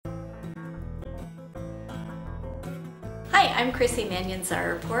Hi, I'm Chrissy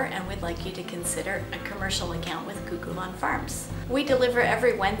Mannion-Zarapur and would like you to consider a commercial account with Kookoolan Farms. We deliver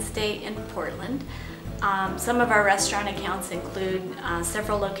every Wednesday in Portland. Some of our restaurant accounts include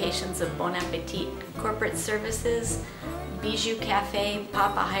several locations of Bon Appetit Corporate Services, Bijou Cafe,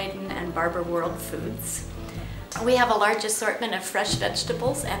 Papa Haydn, and Barber World Foods. We have a large assortment of fresh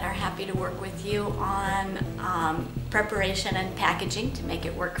vegetables and are happy to work with you on preparation and packaging to make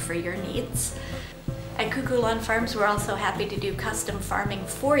it work for your needs. At Kookoolan Farms, we're also happy to do custom farming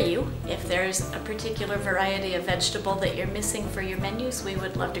for you. If there's a particular variety of vegetable that you're missing for your menus, we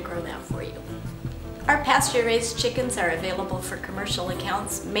would love to grow that for you. Our pasture-raised chickens are available for commercial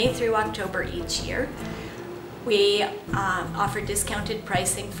accounts May through October each year. We offer discounted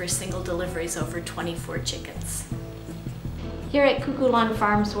pricing for single deliveries over 24 chickens. Here at Kookoolan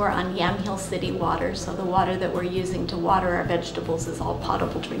Farms, we're on Yamhill City water, so the water that we're using to water our vegetables is all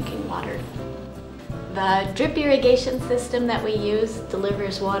potable drinking water. The drip irrigation system that we use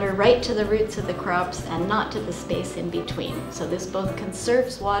delivers water right to the roots of the crops and not to the space in between. So this both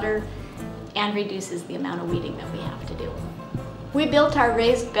conserves water and reduces the amount of weeding that we have to do. We built our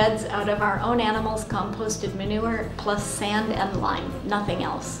raised beds out of our own animals' composted manure plus sand and lime, nothing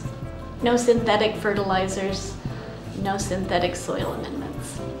else. No synthetic fertilizers, no synthetic soil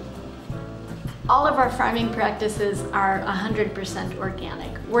amendments. All of our farming practices are 100% organic.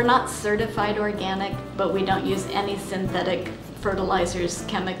 We're not certified organic, but we don't use any synthetic fertilizers,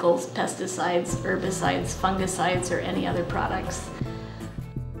 chemicals, pesticides, herbicides, fungicides, or any other products.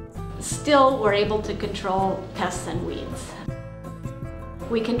 Still, we're able to control pests and weeds.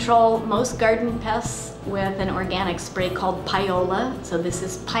 We control most garden pests with an organic spray called Piola. So this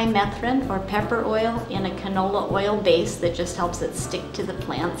is pymethrin or pepper oil in a canola oil base that just helps it stick to the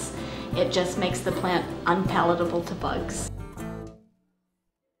plants. It just makes the plant unpalatable to bugs.